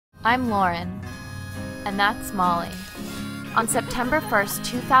I'm Lauren, and that's Molly. On September 1st,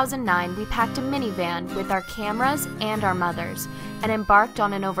 2009, we packed a minivan with our cameras and our mothers and embarked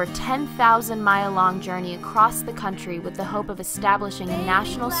on an over 10,000-mile-long journey across the country with the hope of establishing a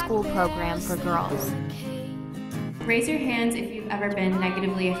national school program for girls. Raise your hands if you've ever been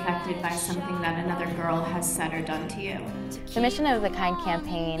negatively affected by something that another girl has said or done to you. The mission of the KIND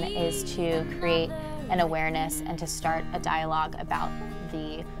campaign is to create an awareness and to start a dialogue about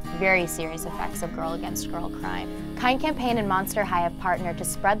the very serious effects of girl against girl crime. KIND campaign and Monster High have partnered to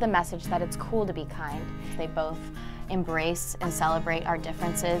spread the message that it's cool to be kind. They both embrace and celebrate our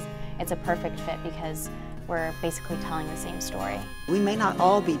differences. It's a perfect fit because we're basically telling the same story. We may not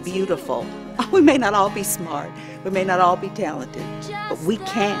all be beautiful, we may not all be smart, we may not all be talented, but we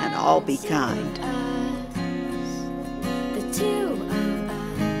can all be kind. The two